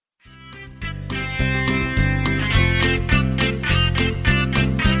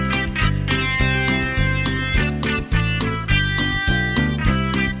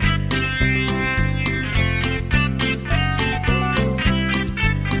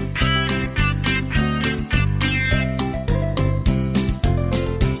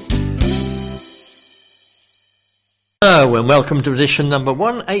Hello and welcome to edition number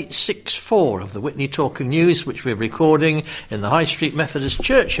 1864 of the Witney Talking News, which we're recording in the High Street Methodist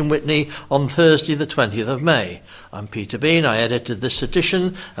Church in Witney on Thursday the 20th of May. I'm Peter Bean, I edited this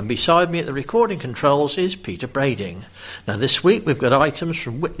edition, and beside me at the recording controls is Peter Brading. Now this week we've got items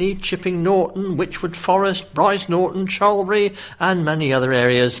from Witney, Chipping Norton, Wychwood Forest, Brize Norton, Cholbury and many other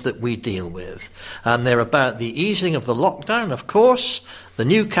areas that we deal with. And they're about the easing of the lockdown, of course, the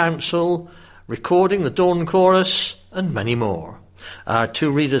new council, recording the Dawn Chorus and many more. Our two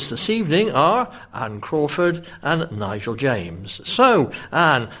readers this evening are Anne Crawford and Nigel James. So,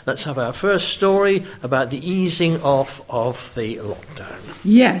 Anne, let's have our first story about the easing off of the lockdown.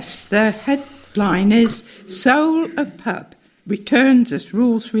 Yes, the headline is Soul of Pub returns as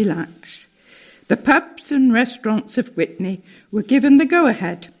rules relax. The pubs and restaurants of Witney were given the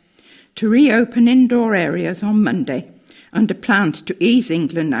go-ahead to reopen indoor areas on Monday under plans to ease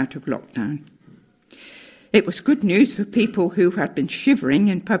England out of lockdown. It was good news for people who had been shivering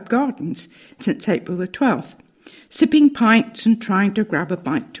in pub gardens since April the 12th, sipping pints and trying to grab a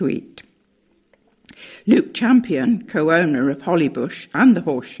bite to eat. Luke Champion, co-owner of Hollybush and the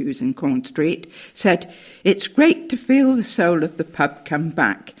Horseshoes in Corn Street, said, "It's great to feel the soul of the pub come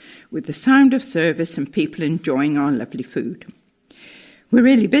back with the sound of service and people enjoying our lovely food. We're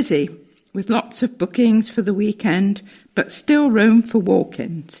really busy, with lots of bookings for the weekend, but still room for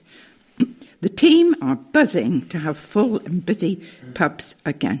walk-ins. The team are buzzing to have full and busy pubs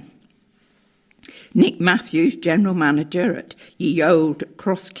again." Nick Matthews, general manager at Ye Old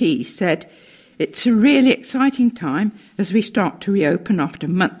Cross Keys, said, "It's a really exciting time as we start to reopen after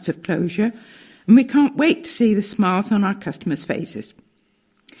months of closure, and we can't wait to see the smiles on our customers' faces."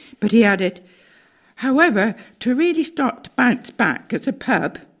 But he added, "However, to really start to bounce back as a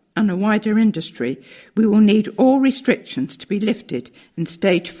pub and a wider industry, we will need all restrictions to be lifted in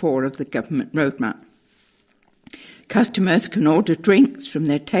Stage 4 of the government roadmap. Customers can order drinks from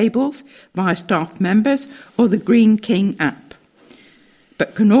their tables via staff members or the Green King app,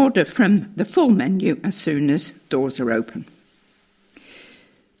 but can order from the full menu as soon as doors are open.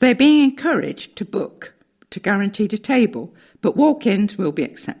 They're being encouraged to book to guarantee a table, but walk-ins will be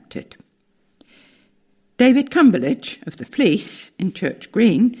accepted." David Cumberledge of the police in Church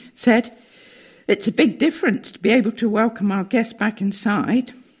Green said, "It's a big difference to be able to welcome our guests back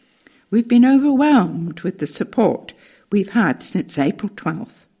inside. We've been overwhelmed with the support we've had since April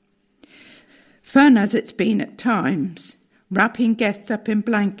 12th. Fun as it's been at times, wrapping guests up in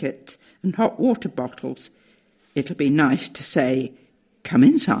blankets and hot water bottles, it'll be nice to say, come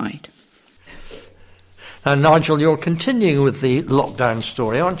inside." And Nigel, you're continuing with the lockdown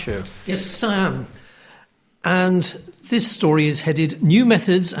story, aren't you? Yes, I am. And this story is headed New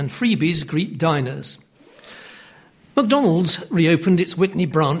Methods and Freebies Greet Diners. McDonald's reopened its Witney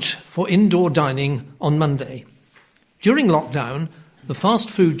branch for indoor dining on Monday. During lockdown, the fast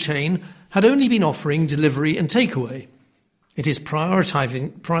food chain had only been offering delivery and takeaway. It is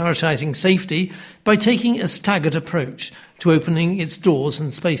prioritising safety by taking a staggered approach to opening its doors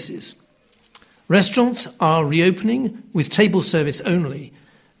and spaces. Restaurants are reopening with table service only,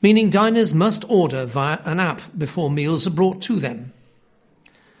 meaning diners must order via an app before meals are brought to them.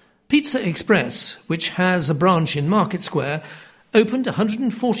 Pizza Express, which has a branch in Market Square, opened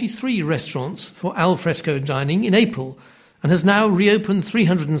 143 restaurants for al fresco dining in April and has now reopened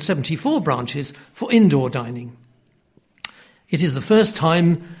 374 branches for indoor dining. It is the first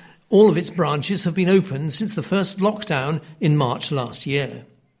time all of its branches have been opened since the first lockdown in March last year.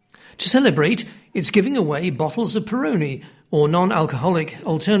 To celebrate, it's giving away bottles of Peroni or non-alcoholic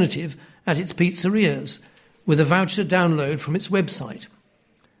alternative at its pizzerias, with a voucher download from its website.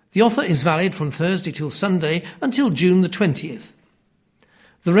 The offer is valid from Thursday till Sunday until June the 20th.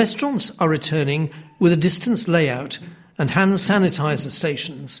 The restaurants are returning with a distance layout and hand sanitizer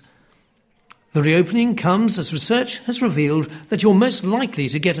stations. The reopening comes as research has revealed that you're most likely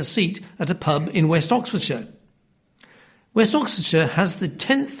to get a seat at a pub in West Oxfordshire. West Oxfordshire has the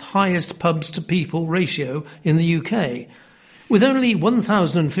 10th highest pubs-to-people ratio in the UK, with only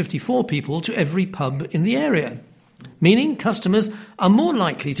 1,054 people to every pub in the area, meaning customers are more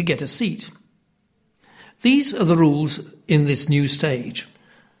likely to get a seat. These are the rules in this new stage.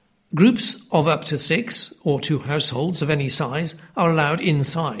 Groups of up to 6 or 2 households of any size are allowed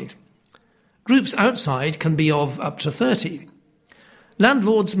inside. Groups outside can be of up to 30.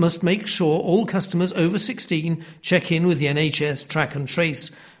 Landlords must make sure all customers over 16 check in with the NHS Track and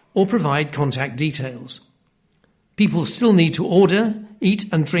Trace or provide contact details. People still need to order, eat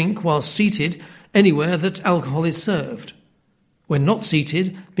and drink while seated anywhere that alcohol is served. When not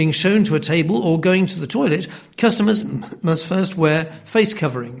seated, being shown to a table or going to the toilet, customers must first wear face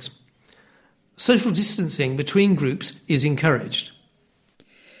coverings. social distancing between groups is encouraged.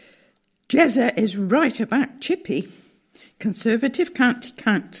 Jezza is right about Chippy. Conservative County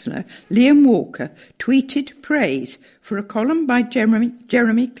Councillor Liam Walker tweeted praise for a column by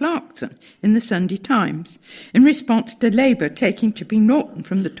Jeremy Clarkson in the Sunday Times in response to Labour taking Chippy Norton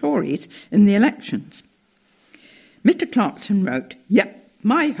from the Tories in the elections. Mr Clarkson wrote, "Yep,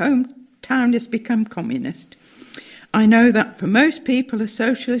 my hometown has become communist. I know that for most people a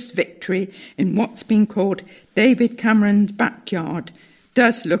socialist victory in what's been called David Cameron's backyard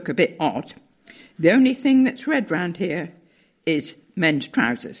does look a bit odd. The only thing that's red round here is men's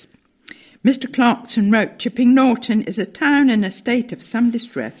trousers." Mr Clarkson wrote, Chipping Norton is a town in a state of some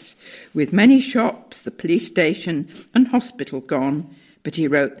distress, with many shops, the police station and hospital gone. But he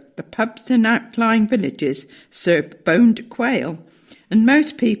wrote, the pubs in outlying villages serve boned quail, and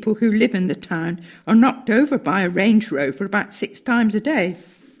most people who live in the town are knocked over by a Range Rover about 6 times a day.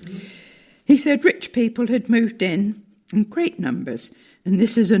 He said rich people had moved in great numbers, and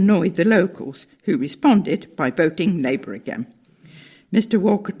this has annoyed the locals, who responded by voting Labour again. Mr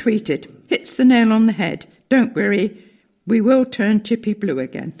Walker tweeted, "Hits the nail on the head. Don't worry, we will turn Chippy blue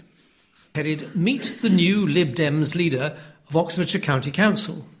again." Headed, meet the new Lib Dems leader of Oxfordshire County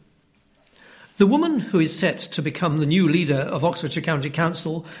Council. The woman who is set to become the new leader of Oxfordshire County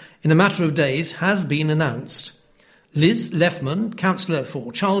Council in a matter of days has been announced. Liz Leffman, councillor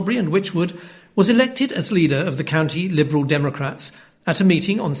for Charlbury and Wychwood, was elected as leader of the County Liberal Democrats at a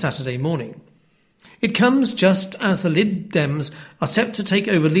meeting on Saturday morning. It comes just as the Lib Dems are set to take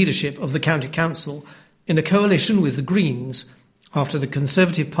over leadership of the County Council in a coalition with the Greens, after the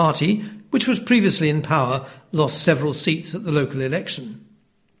Conservative Party, which was previously in power, lost several seats at the local election.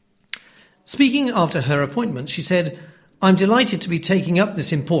 Speaking after her appointment, she said, "I'm delighted to be taking up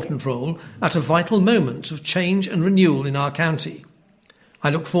this important role at a vital moment of change and renewal in our county. I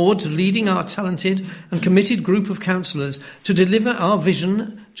look forward to leading our talented and committed group of councillors to deliver our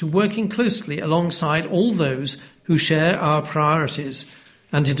vision, to working closely alongside all those who share our priorities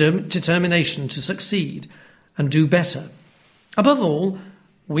and determination to succeed and do better. Above all,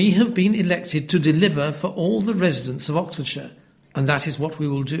 we have been elected to deliver for all the residents of Oxfordshire, and that is what we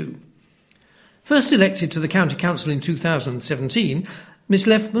will do." First elected to the County Council in 2017, Miss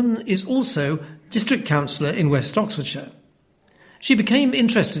Leffman is also District Councillor in West Oxfordshire. She became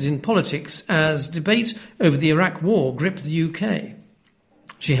interested in politics as debate over the Iraq War gripped the UK.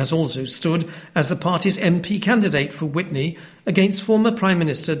 She has also stood as the party's MP candidate for Witney against former Prime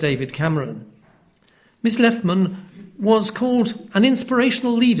Minister David Cameron. Miss Leffman was called an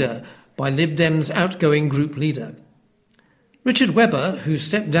inspirational leader by Lib Dem's outgoing group leader. Richard Webber, who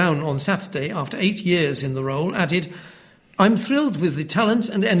stepped down on Saturday after 8 years in the role, added, "I'm thrilled with the talent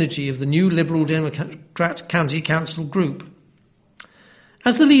and energy of the new Liberal Democrat County Council group."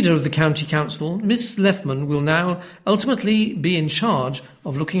 As the leader of the County Council, Miss Leffman will now ultimately be in charge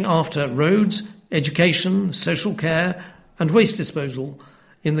of looking after roads, education, social care and waste disposal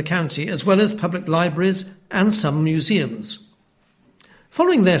in the county, as well as public libraries and some museums.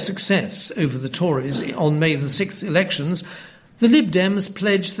 Following their success over the Tories on May the 6th elections, the Lib Dems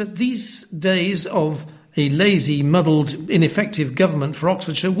pledged that these days of a lazy, muddled, ineffective government for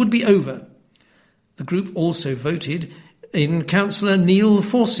Oxfordshire would be over. The group also voted in Councillor Neil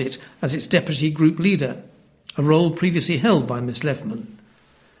Fawcett as its deputy group leader, a role previously held by Miss Leffman.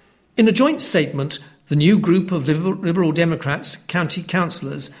 In a joint statement, the new group of Liberal Democrats county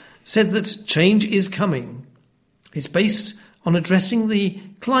councillors said that change is coming. It's based on addressing the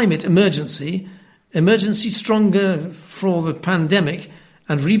climate emergency stronger for the pandemic,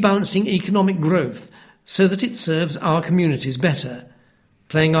 and rebalancing economic growth so that it serves our communities better,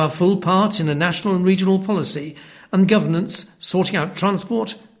 playing our full part in a national and regional policy and governance, sorting out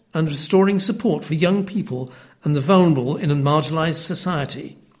transport and restoring support for young people and the vulnerable in a marginalised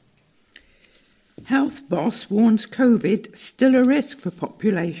society. Health boss warns COVID still a risk for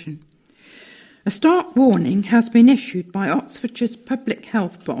population. A stark warning has been issued by Oxfordshire's public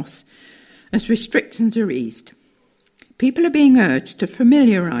health boss as restrictions are eased. People are being urged to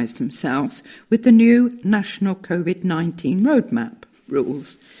familiarise themselves with the new National COVID-19 Roadmap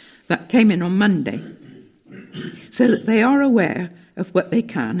rules that came in on Monday, so that they are aware of what they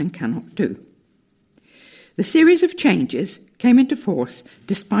can and cannot do. The series of changes came into force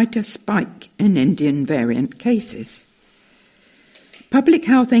despite a spike in Indian variant cases. Public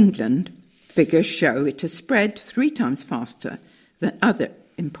Health England figures show it has spread 3 times faster than other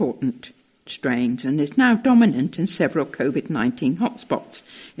important strains and is now dominant in several COVID-19 hotspots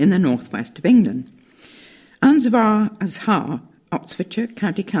in the northwest of England. Anzvar Azhar, Oxfordshire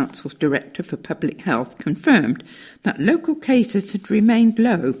County Council's Director for Public Health, confirmed that local cases had remained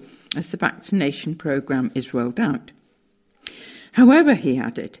low as the vaccination programme is rolled out. However, he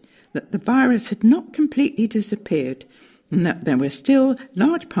added that the virus had not completely disappeared and that there were still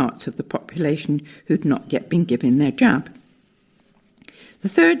large parts of the population who'd not yet been given their jab. The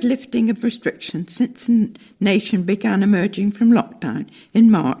third lifting of restrictions since the nation began emerging from lockdown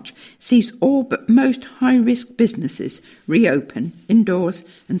in March sees all but most high-risk businesses reopen indoors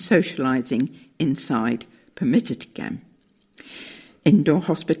and socialising inside permitted again. Indoor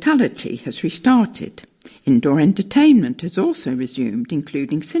hospitality has restarted. Indoor entertainment has also resumed,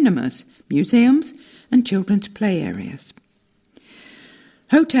 including cinemas, museums and children's play areas.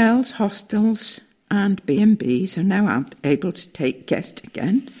 Hotels, hostels and B&Bs are now able to take guests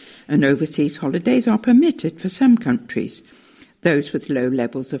again, and overseas holidays are permitted for some countries, those with low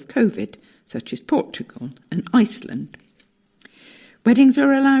levels of COVID, such as Portugal and Iceland. Weddings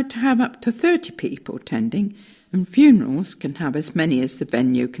are allowed to have up to 30 people attending, and funerals can have as many as the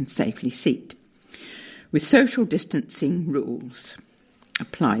venue can safely seat, with social distancing rules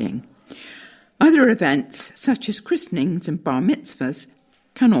applying. Other events, such as christenings and bar mitzvahs,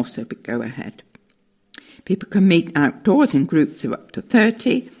 can also go ahead. People can meet outdoors in groups of up to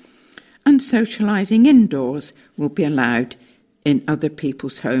 30, and socialising indoors will be allowed in other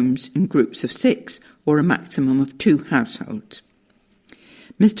people's homes in groups of 6 or a maximum of 2 households.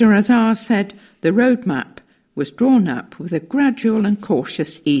 Mr. Azar said the roadmap was drawn up with a gradual and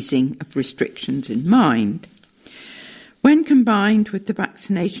cautious easing of restrictions in mind. When combined with the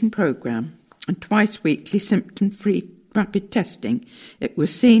vaccination programme and twice-weekly symptom-free rapid testing, it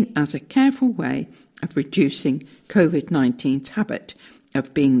was seen as a careful way of reducing COVID-19's habit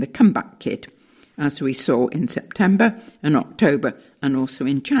of being the comeback kid, as we saw in September and October and also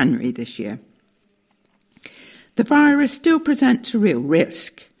in January this year. The virus still presents a real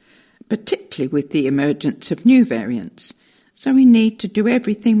risk, particularly with the emergence of new variants, so we need to do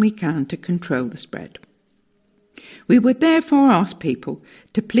everything we can to control the spread. We would therefore ask people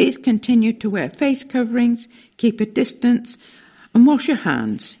to please continue to wear face coverings, keep a distance, and wash your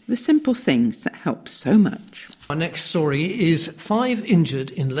hands, the simple things that help so much. Our next story is 5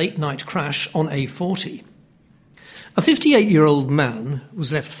 injured in late-night crash on A40. A 58-year-old man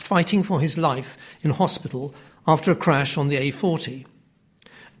was left fighting for his life in hospital after a crash on the A40.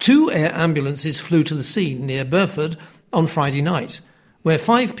 2 air ambulances flew to the scene near Burford on Friday night, where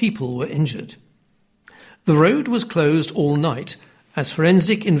 5 people were injured. The road was closed all night as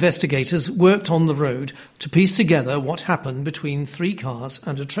forensic investigators worked on the road to piece together what happened between 3 cars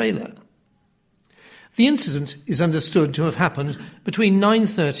and a trailer. The incident is understood to have happened between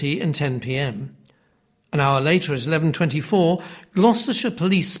 9:30 and 10 p.m. An hour later, at 11:24, Gloucestershire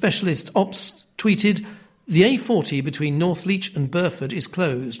Police Specialist Ops tweeted, "The A40 between Northleach and Burford is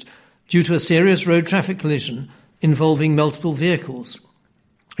closed due to a serious road traffic collision involving multiple vehicles.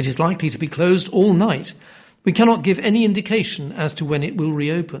 It is likely to be closed all night. We cannot give any indication as to when it will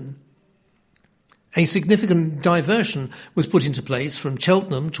reopen." A significant diversion was put into place from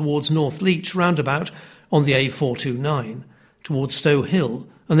Cheltenham towards Northleach roundabout on the A429, towards Stow Hill,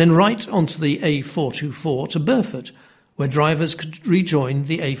 and then right onto the A424 to Burford, where drivers could rejoin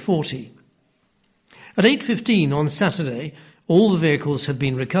the A40. At 8:15 on Saturday, all the vehicles had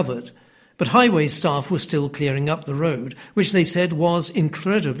been recovered, but highway staff were still clearing up the road, which they said was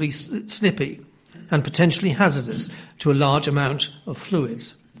incredibly slippy and potentially hazardous to a large amount of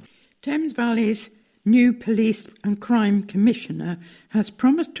fluid. Thames Valley's new Police and Crime Commissioner has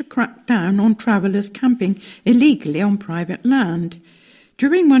promised to crack down on travellers camping illegally on private land.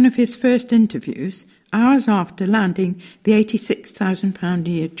 During one of his first interviews, hours after landing the £86,000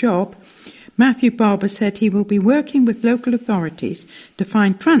 a year job, Matthew Barber said he will be working with local authorities to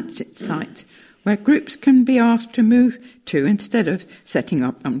find transit sites where groups can be asked to move to instead of setting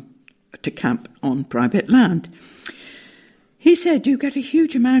up to camp on private land. He said you get a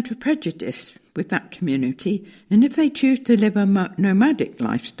huge amount of prejudice with that community, and if they choose to live a nomadic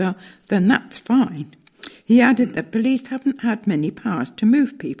lifestyle, then that's fine. He added that police haven't had many powers to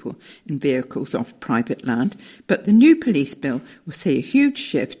move people in vehicles off private land, but the new police bill will see a huge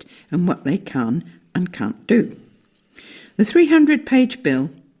shift in what they can and can't do. The 300-page bill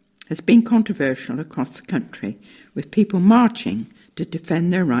has been controversial across the country, with people marching to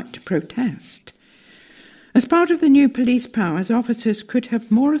defend their right to protest. As part of the new police powers, officers could have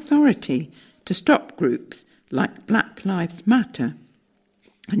more authority to stop groups like Black Lives Matter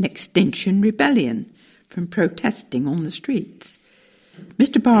and Extinction Rebellion from protesting on the streets.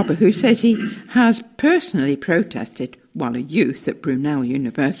 Mr. Barber, who says he has personally protested while a youth at Brunel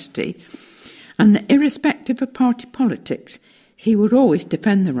University, and that irrespective of party politics, he would always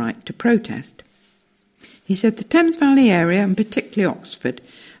defend the right to protest. He said the Thames Valley area, and particularly Oxford,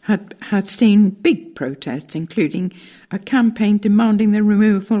 had seen big protests, including a campaign demanding the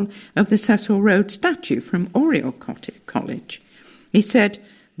removal of the Cecil Road statue from Oriel College. He said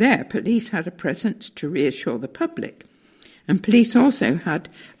there police had a presence to reassure the public, and police also had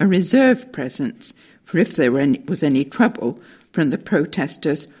a reserve presence for if there was any trouble from the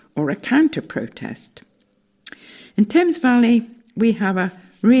protesters or a counter-protest. In Thames Valley, we have a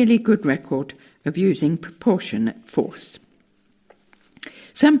really good record of using proportionate force.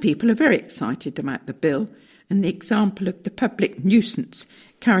 Some people are very excited about the bill and the example of the public nuisance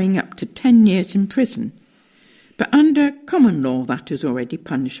carrying up to 10 years in prison. But under common law, that is already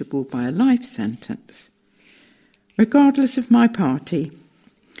punishable by a life sentence. Regardless of my party,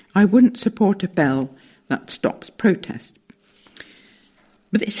 I wouldn't support a bill that stops protest.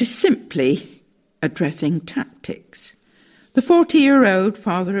 But this is simply addressing tactics. The 40-year-old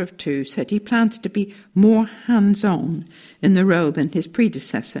father of two said he plans to be more hands-on in the role than his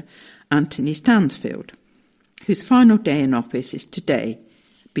predecessor, Anthony Stansfield, whose final day in office is today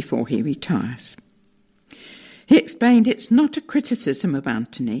before he retires. He explained it's not a criticism of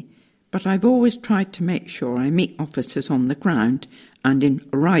Anthony, but I've always tried to make sure I meet officers on the ground and in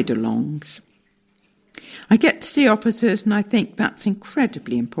ride-alongs. I get to see officers and I think that's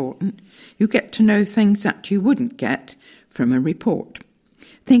incredibly important. You get to know things that you wouldn't get from a report,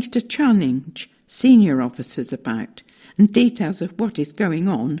 things to challenge senior officers about, and details of what is going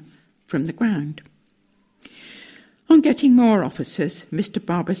on from the ground. On getting more officers, Mr.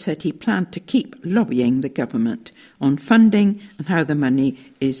 Barber said he planned to keep lobbying the government on funding and how the money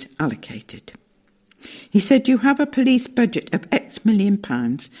is allocated. He said you have a police budget of X million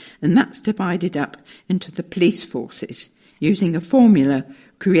pounds, and that's divided up into the police forces using a formula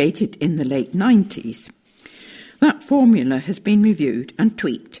created in the late 90s. That formula has been reviewed and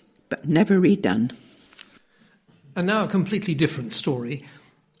tweaked, but never redone. And now a completely different story.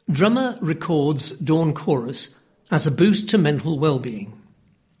 Drummer records Dawn Chorus as a boost to mental well-being.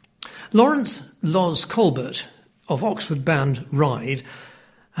 Lawrence Loz Colbert of Oxford band Ride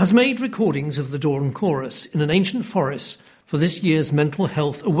has made recordings of the Dawn Chorus in an ancient forest for this year's Mental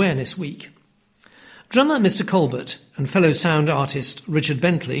Health Awareness Week. Drummer Mr. Colbert and fellow sound artist Richard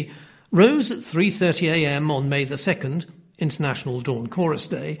Bentley rose at 3:30 a.m. on May the 2nd, International Dawn Chorus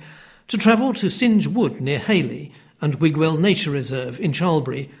Day, to travel to Singe Wood near Hayley and Wigwell Nature Reserve in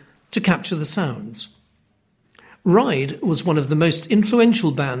Charlbury to capture the sounds. Ride was one of the most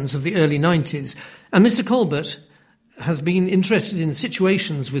influential bands of the early 90s, and Mr. Colbert has been interested in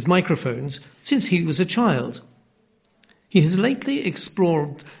situations with microphones since he was a child. He has lately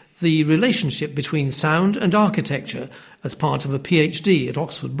explored the relationship between sound and architecture as part of a PhD at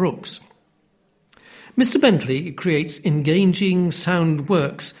Oxford Brookes. Mr. Bentley creates engaging sound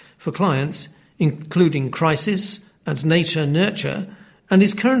works for clients, including Crisis and Nature Nurture, and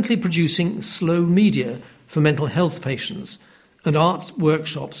is currently producing slow media for mental health patients and arts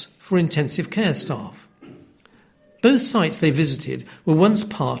workshops for intensive care staff. Both sites they visited were once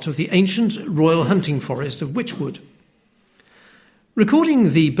part of the ancient Royal Hunting Forest of Wychwood.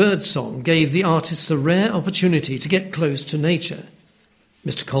 Recording the birdsong gave the artists a rare opportunity to get close to nature.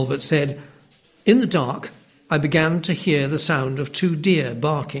 Mr. Colbert said, "In the dark, I began to hear the sound of two deer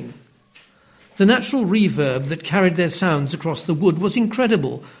barking. The natural reverb that carried their sounds across the wood was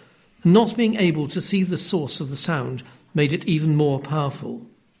incredible, and not being able to see the source of the sound made it even more powerful.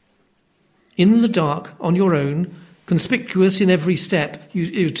 In the dark, on your own, conspicuous in every step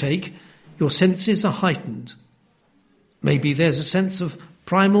you take, your senses are heightened. Maybe there's a sense of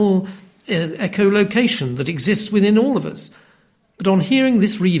primal echolocation that exists within all of us, but on hearing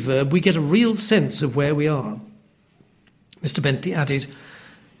this reverb, we get a real sense of where we are." Mr. Bentley added,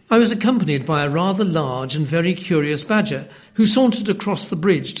 "I was accompanied by a rather large and very curious badger who sauntered across the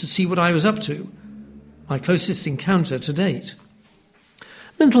bridge to see what I was up to. My closest encounter to date."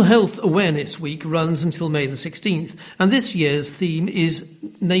 Mental Health Awareness Week runs until May the 16th, and this year's theme is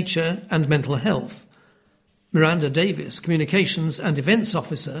Nature and Mental Health. Miranda Davis, Communications and Events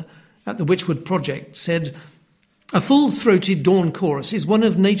Officer at the Wychwood Project, said, "A full-throated dawn chorus is one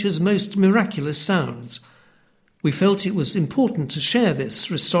of nature's most miraculous sounds. We felt it was important to share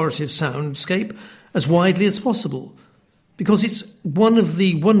this restorative soundscape as widely as possible, because it's one of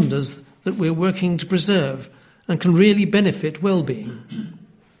the wonders that we're working to preserve and can really benefit well-being.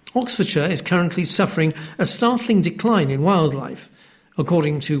 Oxfordshire is currently suffering a startling decline in wildlife,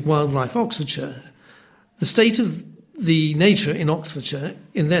 according to Wildlife Oxfordshire. The state of the nature in Oxfordshire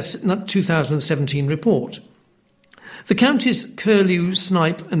in their 2017 report. The county's curlew,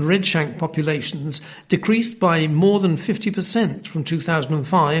 snipe and redshank populations decreased by more than 50% from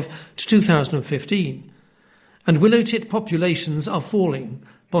 2005 to 2015. and willow tit populations are falling,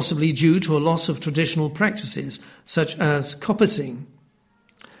 possibly due to a loss of traditional practices such as coppicing.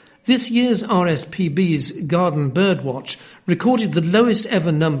 This year's RSPB's Garden Bird Watch recorded the lowest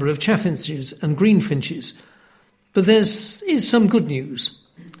ever number of chaffinches and greenfinches. But there is some good news.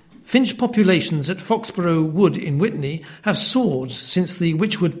 Finch populations at Foxborough Wood in Witney have soared since the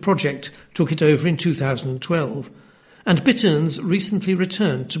Witchwood project took it over in 2012, and bitterns recently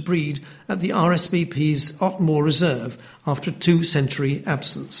returned to breed at the RSPB's Otmore Reserve after a 2-century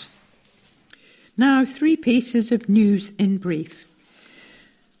absence. Now 3 pieces of news in brief.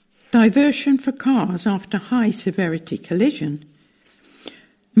 Diversion for cars after high-severity collision.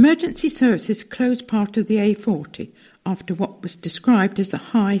 Emergency services closed part of the A40 after what was described as a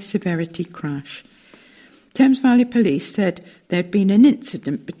high-severity crash. Thames Valley Police said there had been an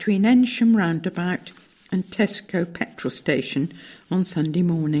incident between Ensham Roundabout and Tesco petrol station on Sunday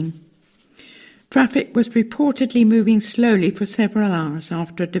morning. Traffic was reportedly moving slowly for several hours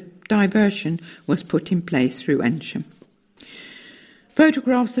after a diversion was put in place through Ensham.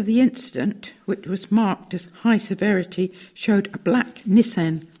 Photographs of the incident, which was marked as high severity, showed a black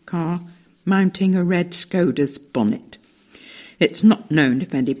Nissan car mounting a red Skoda's bonnet. It's not known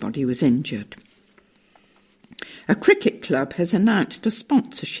if anybody was injured. A cricket club has announced a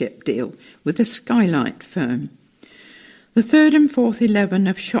sponsorship deal with a skylight firm. The 3rd and 4th 11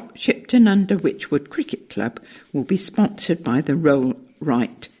 of Shipton under Witchwood Cricket Club will be sponsored by the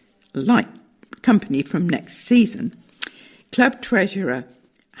Roll-Right Light Company from next season. Club treasurer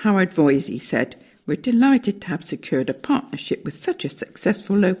Howard Voisey said, "We're delighted to have secured a partnership with such a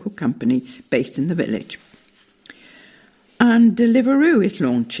successful local company based in the village." And Deliveroo is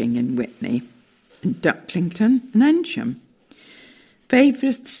launching in Witney, in Ducklington and Ensham.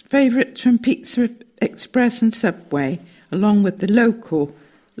 Favourites from Pizza Express and Subway, along with the local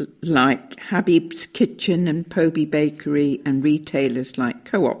like Habib's Kitchen and Poby Bakery and retailers like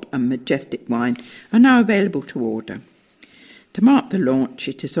Co-op and Majestic Wine, are now available to order. To mark the launch,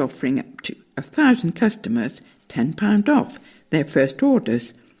 it is offering up to 1,000 customers £10 off their first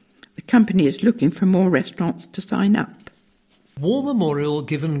orders. The company is looking for more restaurants to sign up. War Memorial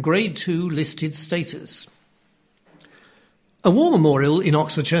given Grade 2 listed status. A war memorial in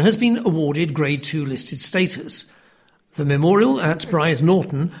Oxfordshire has been awarded Grade 2 listed status. The memorial at Brythe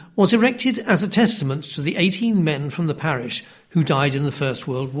Norton was erected as a testament to the 18 men from the parish who died in the First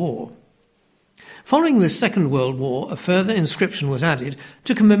World War. Following the Second World War, a further inscription was added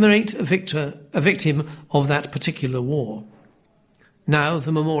to commemorate a victim of that particular war. Now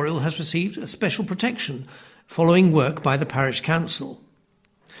the memorial has received a special protection following work by the parish council.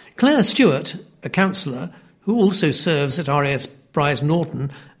 Claire Stewart, a councillor who also serves at RAS Brythe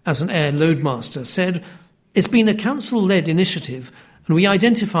Norton as an air loadmaster, said, "It's been a council-led initiative and we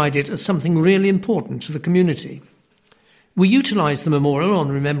identified it as something really important to the community. We utilise the memorial on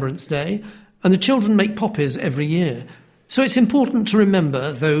Remembrance Day, and the children make poppies every year, so it's important to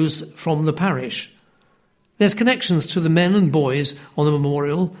remember those from the parish. There's connections to the men and boys on the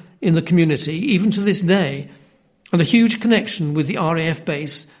memorial in the community, even to this day, and a huge connection with the RAF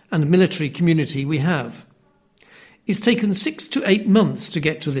base and military community we have. It's taken 6 to 8 months to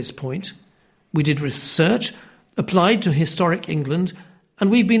get to this point. We did research, applied to Historic England, and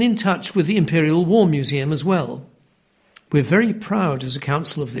we've been in touch with the Imperial War Museum as well. We're very proud as a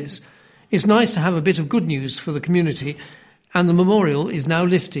council of this. It's nice to have a bit of good news for the community, and the memorial is now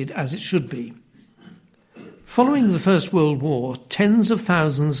listed as it should be." Following the First World War, tens of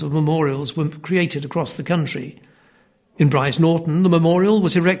thousands of memorials were created across the country. In Brythe Norton, the memorial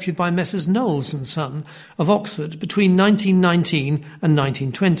was erected by Messrs. Knowles and Son of Oxford between 1919 and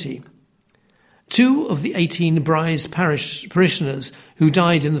 1920. 2 of the 18 Brythe parish parishioners who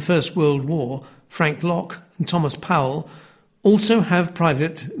died in the First World War, Frank Locke and Thomas Powell, also have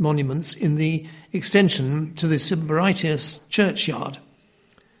private monuments in the extension to the Sybaritis churchyard.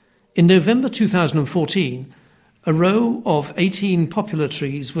 In November 2014, a row of 18 poplar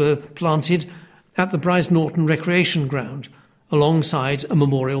trees were planted at the Brythe Norton Recreation Ground, alongside a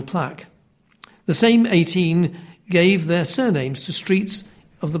memorial plaque. The same 18 gave their surnames to streets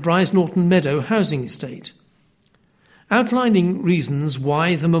of the Brythe Norton Meadow housing estate. Outlining reasons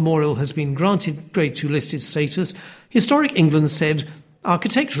why the memorial has been granted Grade 2 listed status, Historic England said,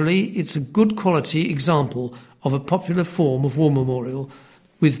 "Architecturally, it's a good quality example of a popular form of war memorial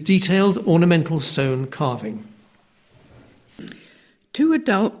with detailed ornamental stone carving." 2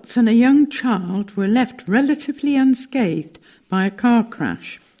 adults and a young child were left relatively unscathed by a car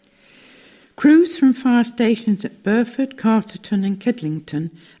crash. Crews from fire stations at Burford, Carterton and Kidlington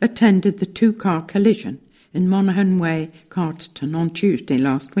attended the 2-car collision in Monaghan Way, Carterton, on Tuesday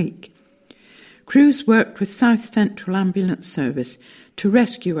last week. Crews worked with South Central Ambulance Service to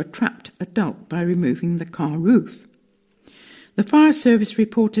rescue a trapped adult by removing the car roof. The fire service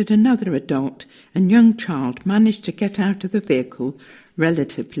reported another adult and young child managed to get out of the vehicle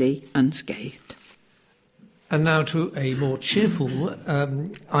relatively unscathed. And now to a more cheerful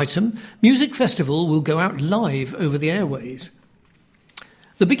item. Music Festival will go out live over the airways.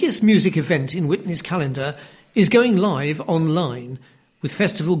 The biggest music event in Witney's calendar is going live online, with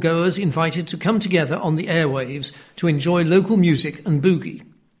festival goers invited to come together on the airwaves to enjoy local music and boogie.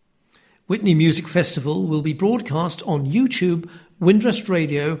 Witney Music Festival will be broadcast on YouTube, Windrush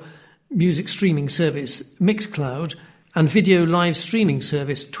Radio, music streaming service Mixcloud, and video live streaming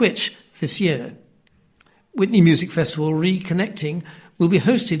service Twitch this year. Witney Music Festival Reconnecting will be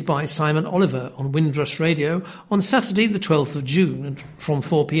hosted by Simon Oliver on Windrush Radio on Saturday the 12th of June from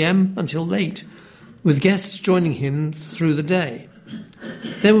 4 p.m. until late, with guests joining him through the day.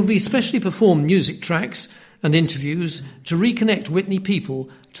 There will be specially performed music tracks and interviews to reconnect Witney people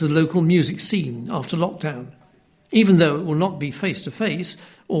to the local music scene after lockdown, even though it will not be face-to-face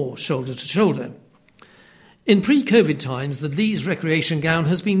or shoulder-to-shoulder. In pre-COVID times, the Lees Recreation Ground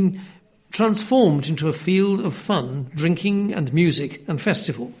has been transformed into a field of fun, drinking and music and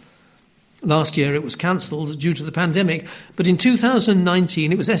festival. Last year it was cancelled due to the pandemic, but in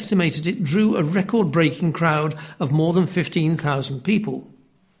 2019 it was estimated it drew a record-breaking crowd of more than 15,000 people.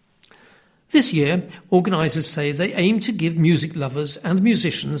 This year, organisers say they aim to give music lovers and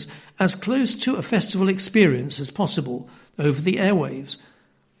musicians as close to a festival experience as possible over the airwaves,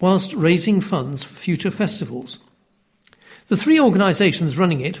 whilst raising funds for future festivals. The three organisations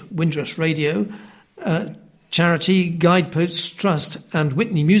running it, Windrush Radio, Charity, Guideposts Trust and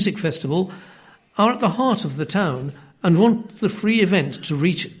Witney Music Festival, are at the heart of the town and want the free event to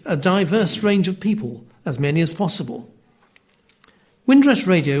reach a diverse range of people, as many as possible. Windrush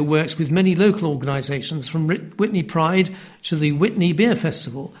Radio works with many local organisations from Witney Pride to the Witney Beer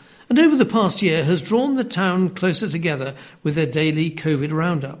Festival, and over the past year has drawn the town closer together with their daily COVID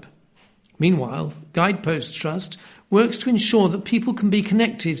roundup. Meanwhile, Guideposts Trust works to ensure that people can be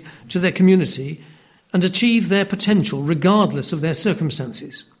connected to their community and achieve their potential regardless of their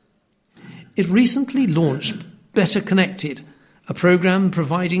circumstances. It recently launched Better Connected, a programme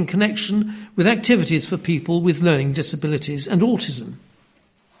providing connection with activities for people with learning disabilities and autism.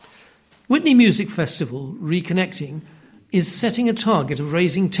 Witney Music Festival Reconnecting is setting a target of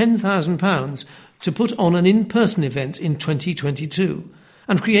raising £10,000 to put on an in-person event in 2022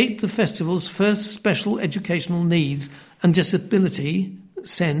 and create the festival's first special educational needs and disability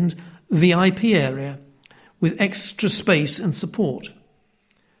SEND VIP area with extra space and support.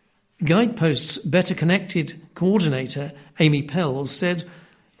 Guideposts Better Connected coordinator Amy Pell said,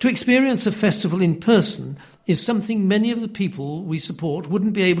 "To experience a festival in person is something many of the people we support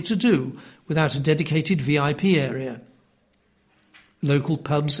wouldn't be able to do without a dedicated VIP area." Local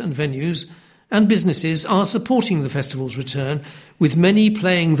pubs and venues and businesses are supporting the festival's return, with many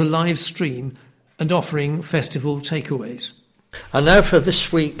playing the live stream and offering festival takeaways. And now for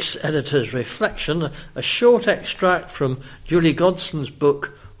this week's editor's reflection, a short extract from Julie Godson's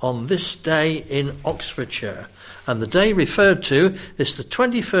book On This Day in Oxfordshire. And the day referred to is the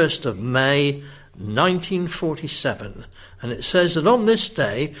 21st of May, 1947. And it says that on this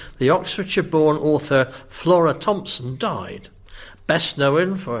day, the Oxfordshire-born author Flora Thompson died, best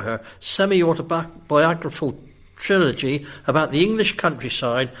known for her semi-autobiographical trilogy about the English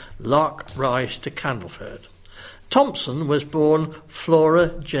countryside, Lark Rise to Candleford. Thompson was born Flora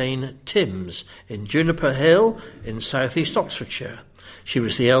Jane Timms in Juniper Hill in southeast Oxfordshire. She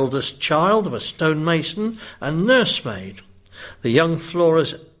was the eldest child of a stonemason and nursemaid. The young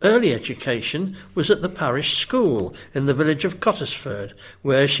Flora's early education was at the parish school in the village of Cottersford,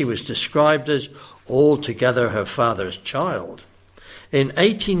 where she was described as altogether her father's child. In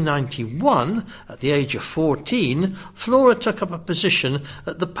 1891, at the age of 14, Flora took up a position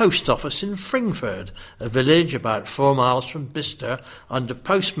at the post office in Fringford, a village about 4 miles from Bicester, under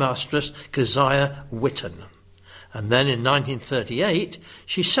postmistress Keziah Whitton. And then in 1938,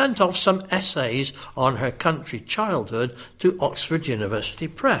 she sent off some essays on her country childhood to Oxford University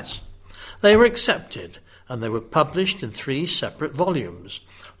Press. They were accepted, and they were published in 3 separate volumes.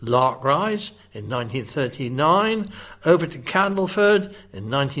 Lark Rise in 1939, Over to Candleford in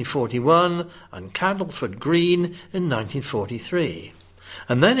 1941, and Candleford Green in 1943.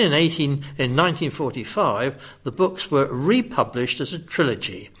 And then in 1945, the books were republished as a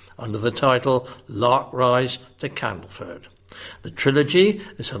trilogy under the title Lark Rise to Candleford. The trilogy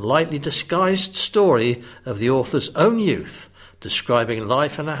is a lightly disguised story of the author's own youth, describing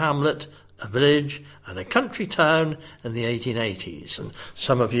life in a hamlet a village and a country town in the 1880s. And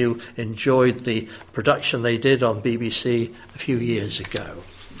some of you enjoyed the production they did on BBC a few years ago.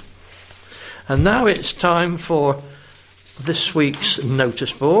 And now it's time for this week's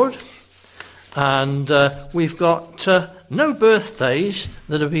notice board. And we've got no birthdays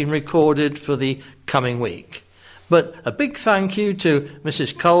that have been recorded for the coming week. But a big thank you to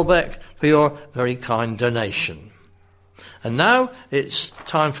Mrs. Colbeck for your very kind donation. And now it's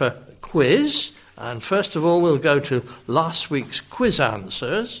time for a quiz. And first of all, we'll go to last week's quiz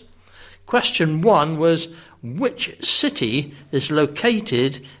answers. Question 1 was, which city is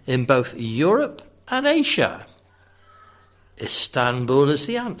located in both Europe and Asia? Istanbul is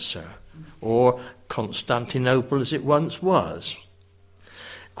the answer, or Constantinople as it once was.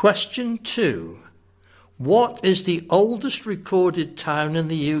 Question 2. What is the oldest recorded town in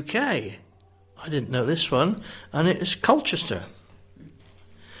the UK? I didn't know this one, and it is Colchester.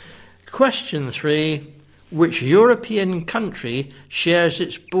 Question 3. Which European country shares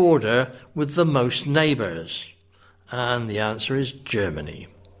its border with the most neighbours? And the answer is Germany.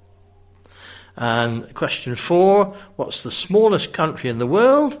 And question 4. What's the smallest country in the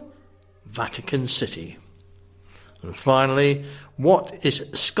world? Vatican City. And finally, what is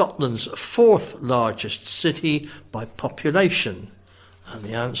Scotland's 4th largest city by population? And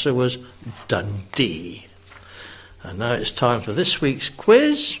the answer was Dundee. And now it's time for this week's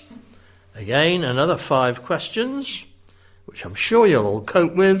quiz. Again, another 5 questions, which I'm sure you'll all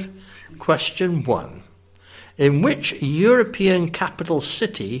cope with. Question 1. In which European capital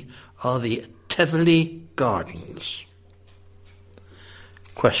city are the Tivoli Gardens?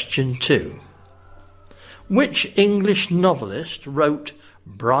 Question 2. Which English novelist wrote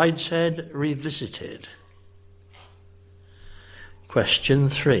Brideshead Revisited? Question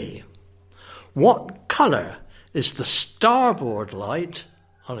 3. What colour is the starboard light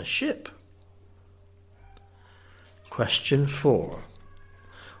on a ship? Question 4.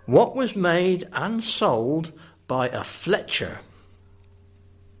 What was made and sold by a Fletcher?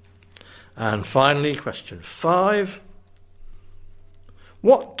 And finally, question 5.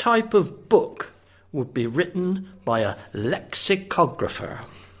 What type of book would be written by a lexicographer?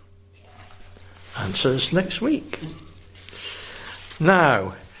 Answers next week.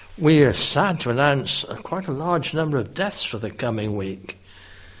 Now, we are sad to announce quite a large number of deaths for the coming week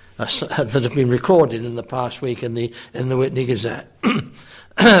that have been recorded in the past week in the Witney Gazette.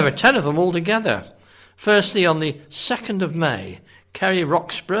 There were 10 of them altogether. Firstly, on the 2nd of May, Kerry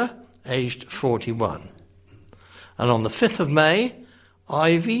Roxburgh, aged 41. And on the 5th of May,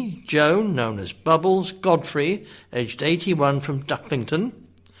 Ivy Joan, known as Bubbles Godfrey, aged 81 from Ducklington,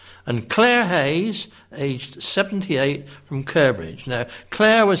 and Claire Hayes, aged 78 from Curbridge. Now,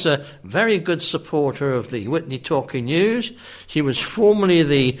 Claire was a very good supporter of the Witney Talking News. She was formerly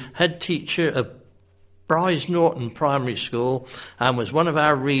the head teacher of Bryce Norton Primary School and was one of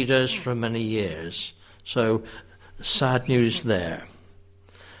our readers for many years. So, sad news there.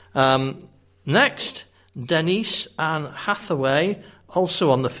 Next, Denise Ann Hathaway, also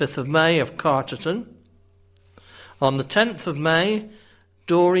on the 5th of May, of Carterton. On the 10th of May,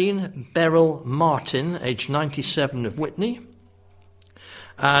 Doreen Beryl Martin, aged 97, of Witney.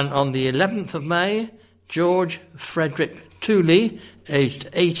 And on the 11th of May, George Frederick Tooley, aged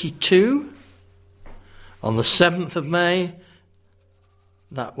 82. On the 7th of May,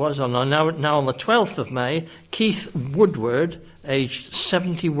 now on the 12th of May, Keith Woodward, aged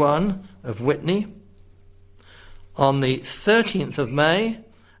 71, of Witney. On the 13th of May,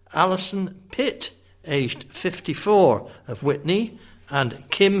 Alison Pitt, aged 54, of Witney, and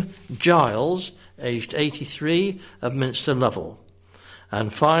Kim Giles, aged 83, of Minster Lovell.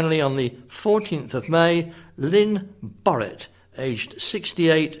 And finally, on the 14th of May, Lynn Borrett, aged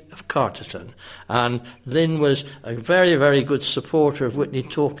 68, of Carterton. And Lynn was a very, very good supporter of Witney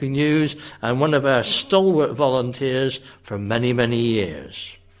Talking News and one of our stalwart volunteers for many, many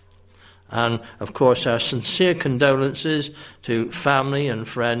years. And, of course, our sincere condolences to family and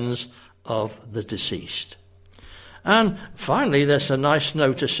friends of the deceased. And finally, there's a nice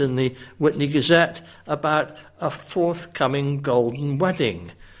notice in the Witney Gazette about a forthcoming golden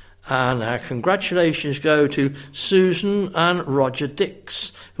wedding. And our congratulations go to Susan and Roger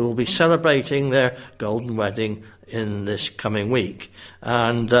Dix, who will be celebrating their golden wedding in this coming week.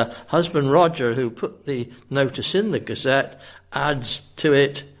 And husband Roger, who put the notice in the Gazette, adds to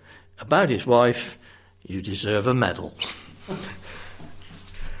it about his wife, "You deserve a medal."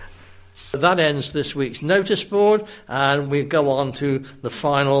 That ends this week's notice board, and we go on to the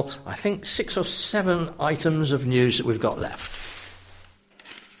final, I think, 6 or 7 items of news that we've got left.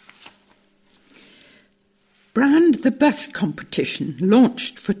 Brand the Bus competition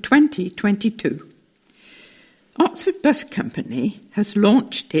launched for 2022. Oxford Bus Company has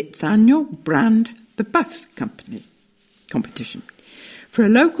launched its annual Brand the Bus competition for a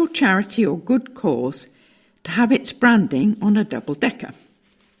local charity or good cause to have its branding on a double-decker.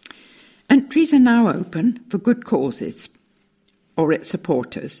 Entries are now open for good causes or its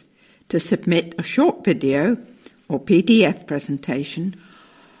supporters to submit a short video or PDF presentation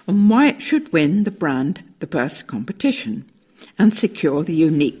on why it should win the Brand the Bus competition and secure the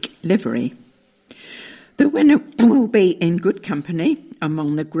unique livery. The winner will be in good company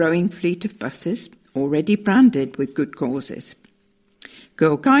among the growing fleet of buses already branded with good causes.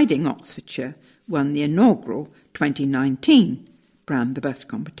 Girl Guiding Oxfordshire won the inaugural 2019 Brand the Bus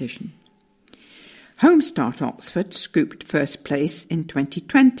competition. Homestart Oxford scooped first place in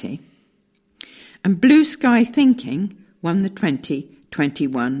 2020. And Blue Sky Thinking won the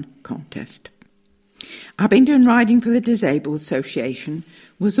 2021 contest. Abingdon Riding for the Disabled Association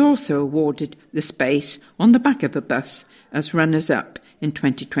was also awarded the space on the back of a bus as runners-up in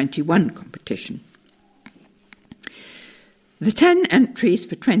 2021 competition. The 10 entries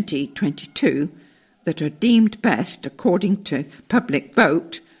for 2022 that are deemed best according to public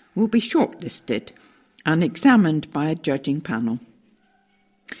vote will be shortlisted and examined by a judging panel.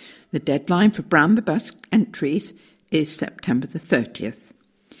 The deadline for Brand the Bus entries is September the 30th.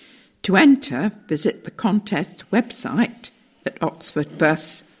 To enter, visit the contest website at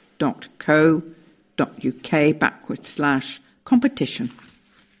oxfordbus.co.uk/competition.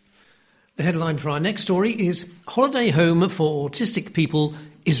 The headline for our next story is Holiday Home for Autistic People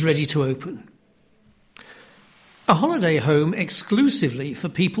is ready to open. A holiday home exclusively for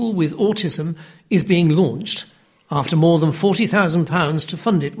people with autism is being launched after more than £40,000 to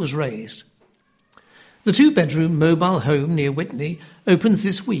fund it was raised. The 2-bedroom mobile home near Witney opens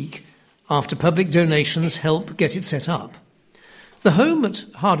this week after public donations help get it set up. The home at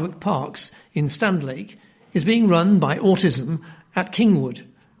Hardwick Parks in Standlake is being run by Autism at Kingwood,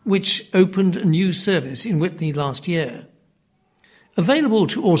 which opened a new service in Witney last year. Available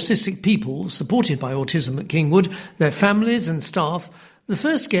to autistic people supported by Autism at Kingwood, their families and staff, the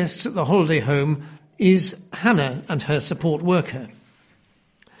first guests at the holiday home is Hannah and her support worker.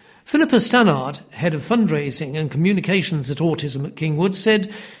 Philippa Stannard, head of fundraising and communications at Autism at Kingwood, said,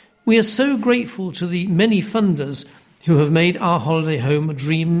 "We are so grateful to the many funders who have made our holiday home a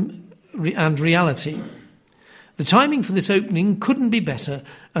dream and reality. The timing for this opening couldn't be better,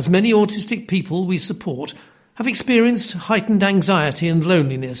 as many autistic people we support have experienced heightened anxiety and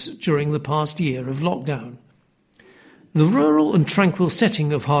loneliness during the past year of lockdown. The rural and tranquil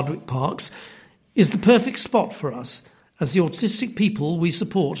setting of Hardwick Parks is the perfect spot for us, as the autistic people we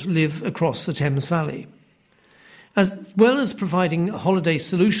support live across the Thames Valley. As well as providing a holiday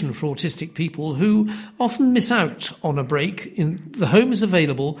solution for autistic people who often miss out on a break, the home is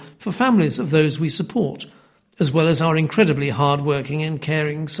available for families of those we support, as well as our incredibly hard-working and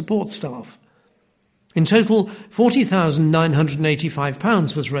caring support staff. In total,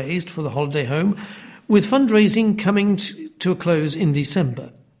 £40,985 was raised for the holiday home, with fundraising coming to a close in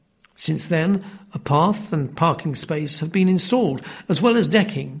December. Since then, a path and parking space have been installed, as well as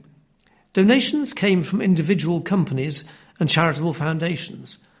decking. Donations came from individual companies and charitable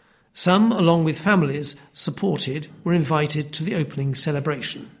foundations. Some, along with families supported, were invited to the opening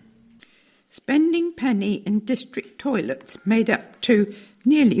celebration. Spending penny in district toilets made up to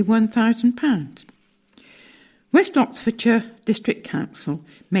nearly £1,000. West Oxfordshire District Council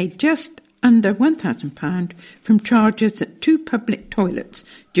made just under £1,000 from charges at 2 public toilets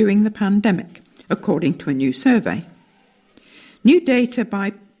during the pandemic, according to a new survey. New data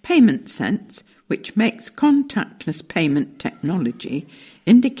by Payment Sense, which makes contactless payment technology,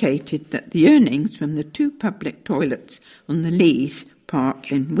 indicated that the earnings from the 2 public toilets on the Lees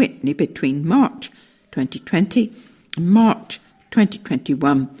Park in Witney between March 2020 and March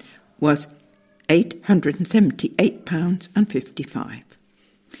 2021 was £878.55.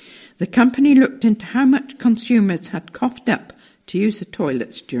 The company looked into how much consumers had coughed up to use the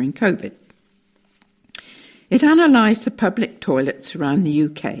toilets during COVID. It analysed the public toilets around the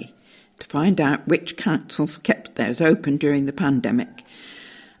UK to find out which councils kept theirs open during the pandemic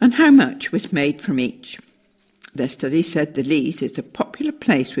and how much was made from each. Their study said the Lees is a popular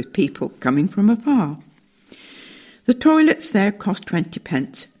place with people coming from afar. The toilets there cost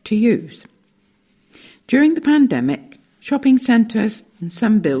 20p to use. During the pandemic, shopping centres and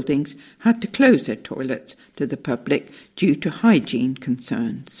some buildings had to close their toilets to the public due to hygiene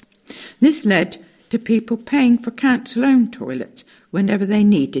concerns. This led to people paying for council-owned toilets whenever they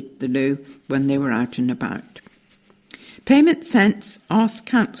needed the loo when they were out and about. Payment Sense asked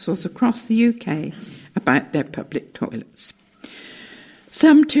councils across the UK about their public toilets.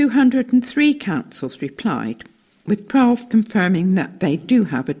 Some 203 councils replied, with 12 confirming that they do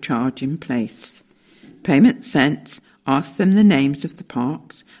have a charge in place. Payment Sense asked them the names of the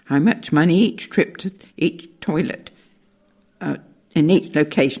parks, how much money each trip to each toilet in each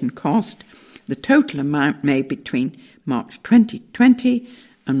location cost, the total amount made between March 2020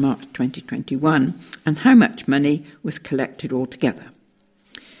 and March 2021, and how much money was collected altogether.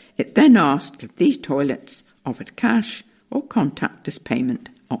 It then asked if these toilets offered cash or contactless payment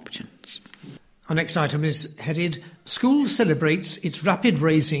options. Our next item is headed, School celebrates its rapid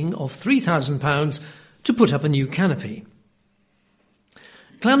raising of £3,000 to put up a new canopy.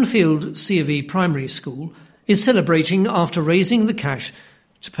 Clanfield C of E Primary School is celebrating after raising the cash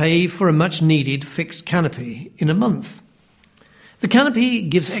to pay for a much-needed fixed canopy in a month. The canopy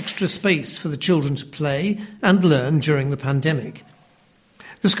gives extra space for the children to play and learn during the pandemic.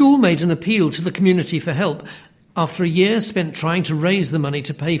 The school made an appeal to the community for help after a year spent trying to raise the money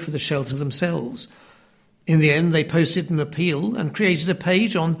to pay for the shelter themselves. In the end, they posted an appeal and created a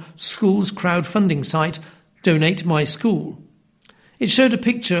page on school's crowdfunding site, Donate My School. It showed a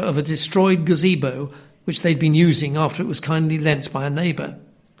picture of a destroyed gazebo which they'd been using after it was kindly lent by a neighbour.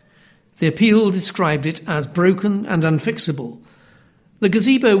 The appeal described it as broken and unfixable. The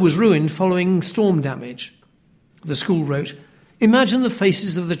gazebo was ruined following storm damage. The school wrote, "Imagine the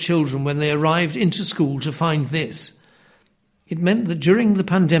faces of the children when they arrived into school to find this." It meant that during the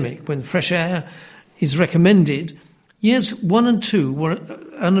pandemic, when fresh air is recommended, years 1 and 2 were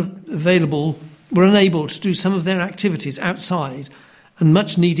unable to do some of their activities outside, and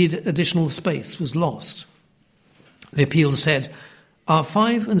much needed additional space was lost. The appeal said, "Our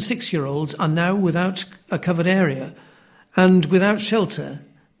 5 and 6-year-olds are now without a covered area, and without shelter,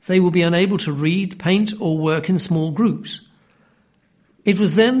 they will be unable to read, paint or work in small groups." It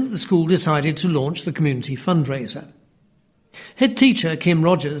was then that the school decided to launch the community fundraiser. Head teacher Kim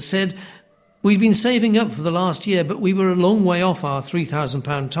Rogers said, "We'd been saving up for the last year, but we were a long way off our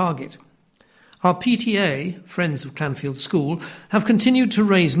 £3,000 target. Our PTA, Friends of Clanfield School, have continued to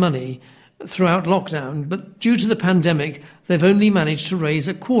raise money throughout lockdown, but due to the pandemic, they've only managed to raise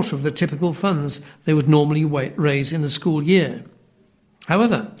a quarter of the typical funds they would normally raise in the school year."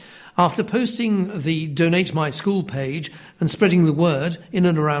 However, after posting the Donate My School page and spreading the word in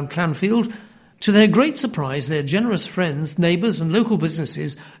and around Clanfield, to their great surprise, their generous friends, neighbours and local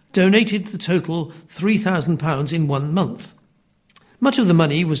businesses donated the total £3,000 in 1 month. Much of the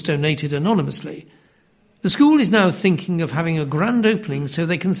money was donated anonymously. The school is now thinking of having a grand opening so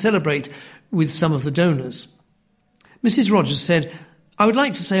they can celebrate with some of the donors. Mrs. Rogers said, "I would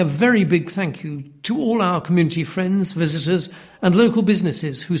like to say a very big thank you to all our community friends, visitors and local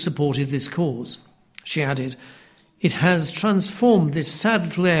businesses who supported this cause." She added, "It has transformed this sad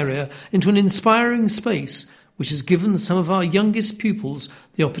little area into an inspiring space which has given some of our youngest pupils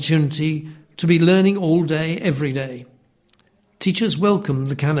the opportunity to be learning all day, every day." Teachers welcome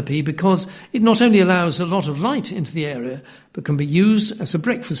the canopy because it not only allows a lot of light into the area, but can be used as a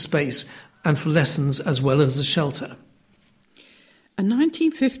breakfast space and for lessons as well as a shelter. A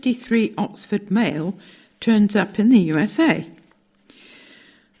 1953 Oxford Mail turns up in the USA.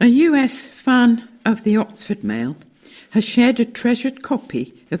 A US fan of the Oxford Mail has shared a treasured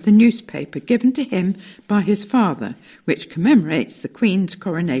copy of the newspaper given to him by his father, which commemorates the Queen's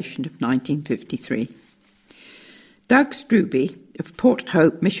coronation of 1953. Doug Struby of Port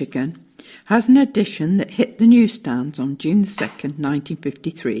Hope, Michigan, has an edition that hit the newsstands on June 2nd,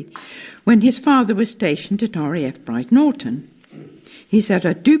 1953, when his father was stationed at RAF Brize Norton. He said,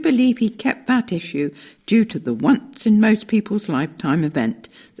 "I do believe he kept that issue due to the once-in-most-people's-lifetime event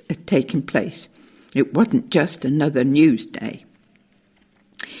that had taken place. It wasn't just another news day."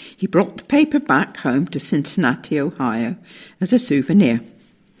 He brought the paper back home to Cincinnati, Ohio, as a souvenir.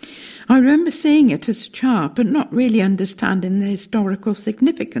 "I remember seeing it as a child, but not really understanding the historical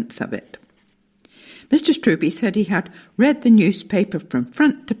significance of it." Mr. Struby said he had read the newspaper from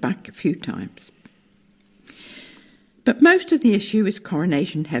front to back a few times. "But most of the issue is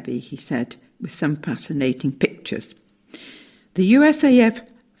coronation heavy," he said, with some fascinating pictures. "The USAF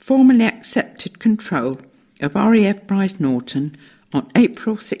formally accepted control of RAF Brize Norton on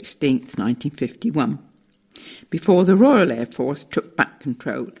April 16, 1951, before the Royal Air Force took back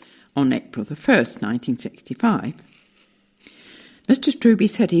control on April 1st, 1965. Mr. Struby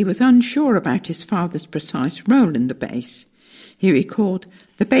said he was unsure about his father's precise role in the base. He recalled,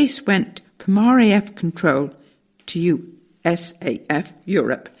 "The base went from RAF control to USAF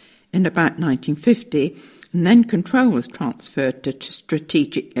Europe in about 1950, and then control was transferred to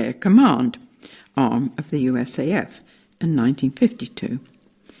Strategic Air Command, arm of the USAF, in 1952.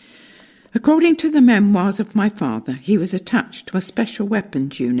 According to the memoirs of my father, he was attached to a special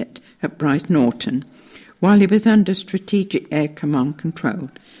weapons unit at Brize Norton while he was under Strategic Air Command control,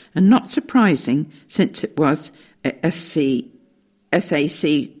 and not surprising since it was a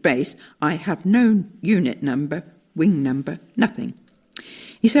SAC base. I have no unit number, wing number, nothing.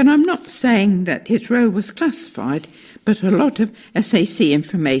 He said, I'm not saying that his role was classified, but a lot of SAC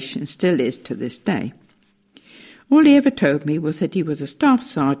information still is to this day. All he ever told me was that he was a staff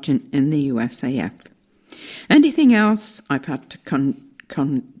sergeant in the USAF. Anything else, I've had to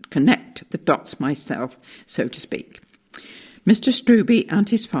connect the dots myself, so to speak. Mr. Struby and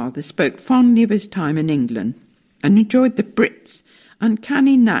his father spoke fondly of his time in England and enjoyed the Brits'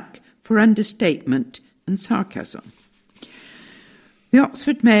 uncanny knack for understatement and sarcasm. The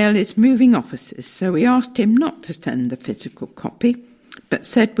Oxford Mail is moving offices, so we asked him not to send the physical copy, but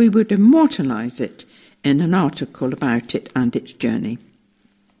said we would immortalise it in an article about it and its journey.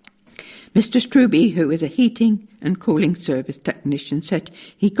 Mr. Struby, who is a heating and cooling service technician, said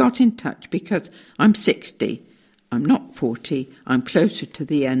he got in touch because I'm 60, I'm not 40, I'm closer to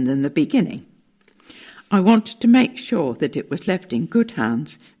the end than the beginning. I wanted to make sure that it was left in good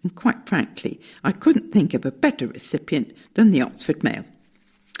hands, and quite frankly, I couldn't think of a better recipient than the Oxford Mail.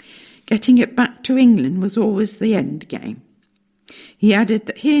 Getting it back to England was always the end game. He added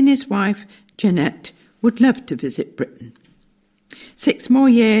that he and his wife, Jeanette, would love to visit Britain. 6 more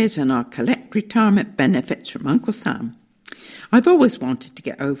years and I'll collect retirement benefits from Uncle Sam. I've always wanted to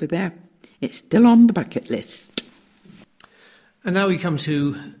get over there. It's still on the bucket list. And now we come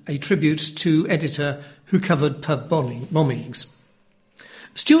to a tribute to editor who covered pub bombings.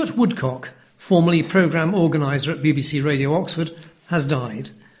 Stuart Woodcock, formerly programme organiser at BBC Radio Oxford, has died.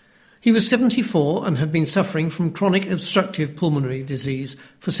 He was 74 and had been suffering from chronic obstructive pulmonary disease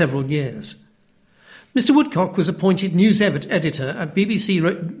for several years. Mr. Woodcock was appointed news editor at BBC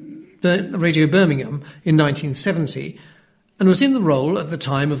Radio Birmingham in 1970 and was in the role at the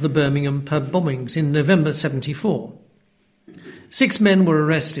time of the Birmingham pub bombings in November 74. 6 men were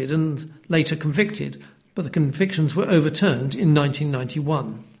arrested and later convicted, but the convictions were overturned in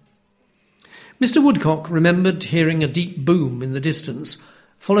 1991. Mr. Woodcock remembered hearing a deep boom in the distance,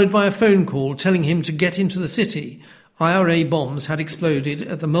 followed by a phone call telling him to get into the city. IRA bombs had exploded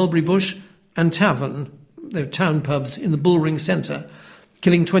at the Mulberry Bush and Tavern, their town pubs in the Bullring Centre,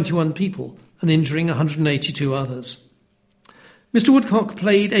 killing 21 people and injuring 182 others. Mr. Woodcock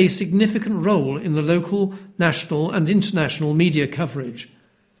played a significant role in the local, national and international media coverage.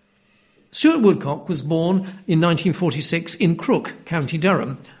 Stuart Woodcock was born in 1946 in Crook, County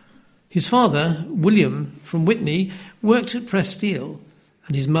Durham. His father, William, from Witney, worked at Press Steel,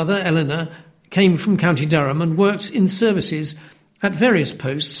 and his mother, Eleanor, came from County Durham and worked in services at various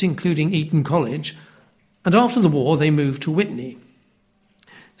posts, including Eton College, and after the war they moved to Witney.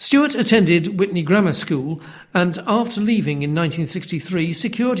 Stuart attended Witney Grammar School and, after leaving in 1963,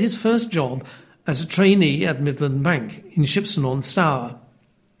 secured his first job as a trainee at Midland Bank in Shipston-on-Stour.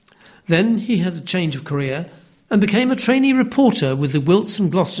 Then he had a change of career and became a trainee reporter with the Wilts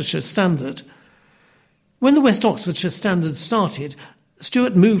and Gloucestershire Standard. When the West Oxfordshire Standard started,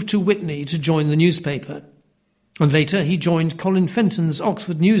 Stuart moved to Witney to join the newspaper, and later he joined Colin Fenton's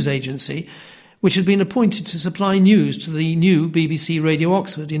Oxford News Agency, which had been appointed to supply news to the new BBC Radio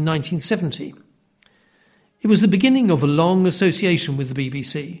Oxford in 1970. It was the beginning of a long association with the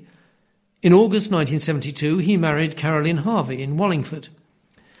BBC. In August 1972, he married Caroline Harvey in Wallingford.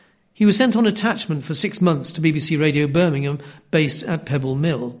 He was sent on attachment for 6 months to BBC Radio Birmingham, based at Pebble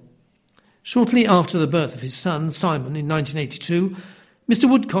Mill. Shortly after the birth of his son, Simon, in 1982, Mr.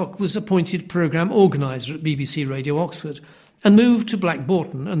 Woodcock was appointed programme organiser at BBC Radio Oxford and moved to Black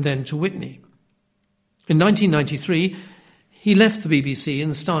Boughton and then to Witney. In 1993, he left the BBC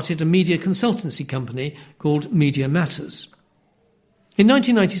and started a media consultancy company called Media Matters. In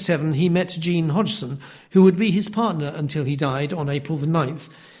 1997, he met Jean Hodgson, who would be his partner until he died on April the 9th.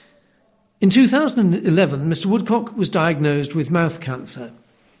 In 2011, Mr. Woodcock was diagnosed with mouth cancer.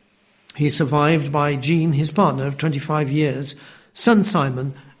 He is survived by Jean, his partner of 25 years, son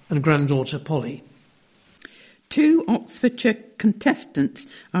Simon and granddaughter Polly. 2 Oxfordshire contestants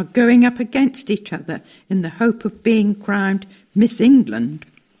are going up against each other in the hope of being crowned Miss England.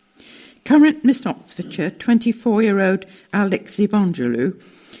 Current Miss Oxfordshire, 24-year-old Alex Evangelou,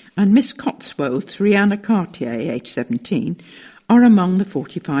 and Miss Cotswolds, Rihanna Cartier, aged 17, are among the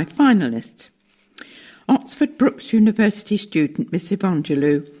 45 finalists. Oxford Brookes University student Miss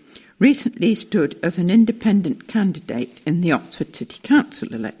Evangelou recently stood as an independent candidate in the Oxford City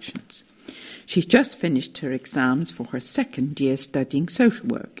Council elections. She's just finished her exams for her second year studying social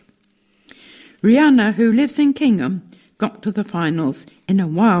work. Rihanna, who lives in Kingham, got to the finals in a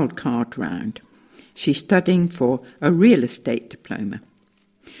wildcard round. She's studying for a real estate diploma.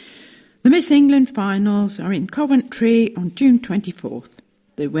 The Miss England finals are in Coventry on June 24th.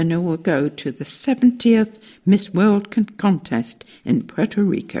 The winner will go to the 70th Miss World contest in Puerto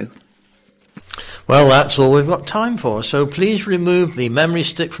Rico. Well, that's all we've got time for, so please remove the memory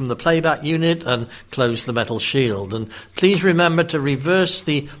stick from the playback unit and close the metal shield. And please remember to reverse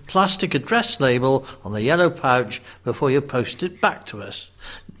the plastic address label on the yellow pouch before you post it back to us.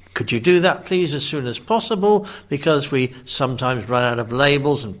 Could you do that, please, as soon as possible, because we sometimes run out of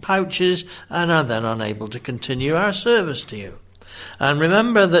labels and pouches and are then unable to continue our service to you. And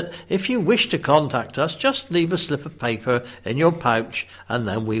remember that if you wish to contact us, just leave a slip of paper in your pouch and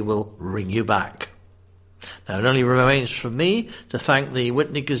then we will ring you back. Now, it only remains for me to thank the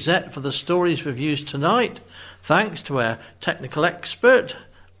Witney Gazette for the stories we've used tonight. Thanks to our technical expert,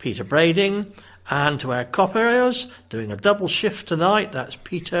 Peter Brading, and to our copiers doing a double shift tonight. That's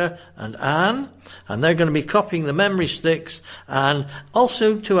Peter and Anne, and they're going to be copying the memory sticks, and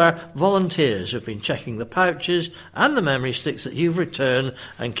also to our volunteers who've been checking the pouches and the memory sticks that you've returned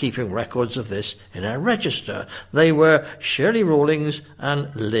and keeping records of this in our register. They were Shirley Rawlings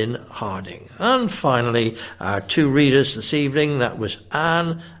and Lynn Harding. And finally, our two readers this evening, that was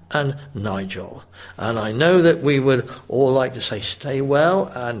Anne and Nigel. And I know that we would all like to say stay well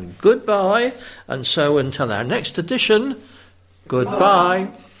and goodbye, and so until our next edition, goodbye.